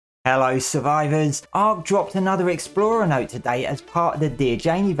Hello survivors! ARK dropped another Explorer note today as part of the Dear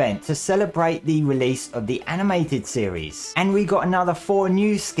Jane event to celebrate the release of the animated series. And we got another 4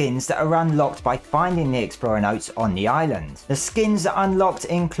 new skins that are unlocked by finding the Explorer notes on the island. The skins that unlocked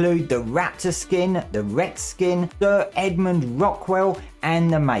include the Raptor skin, the Rex skin, the Edmund Rockwell,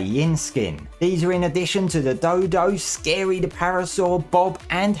 and the Meiyin skin. These are in addition to the Dodo, Scary the Parasaur, Bob,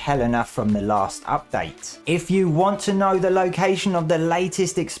 and Helena from the last update. If you want to know the location of the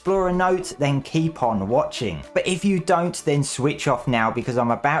latest Explorer note, then keep on watching. But if you don't, then switch off now because I'm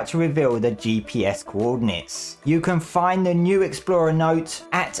about to reveal the GPS coordinates. You can find the new Explorer note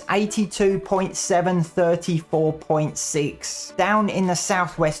at 82.734.6 down in the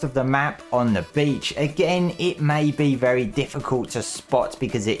southwest of the map on the beach. Again, it may be very difficult to spot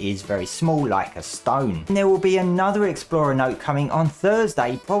because it is very small like a stone. And there will be another Explorer note coming on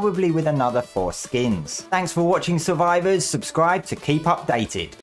Thursday, probably with another 4 skins. Thanks for watching survivors, subscribe to keep updated.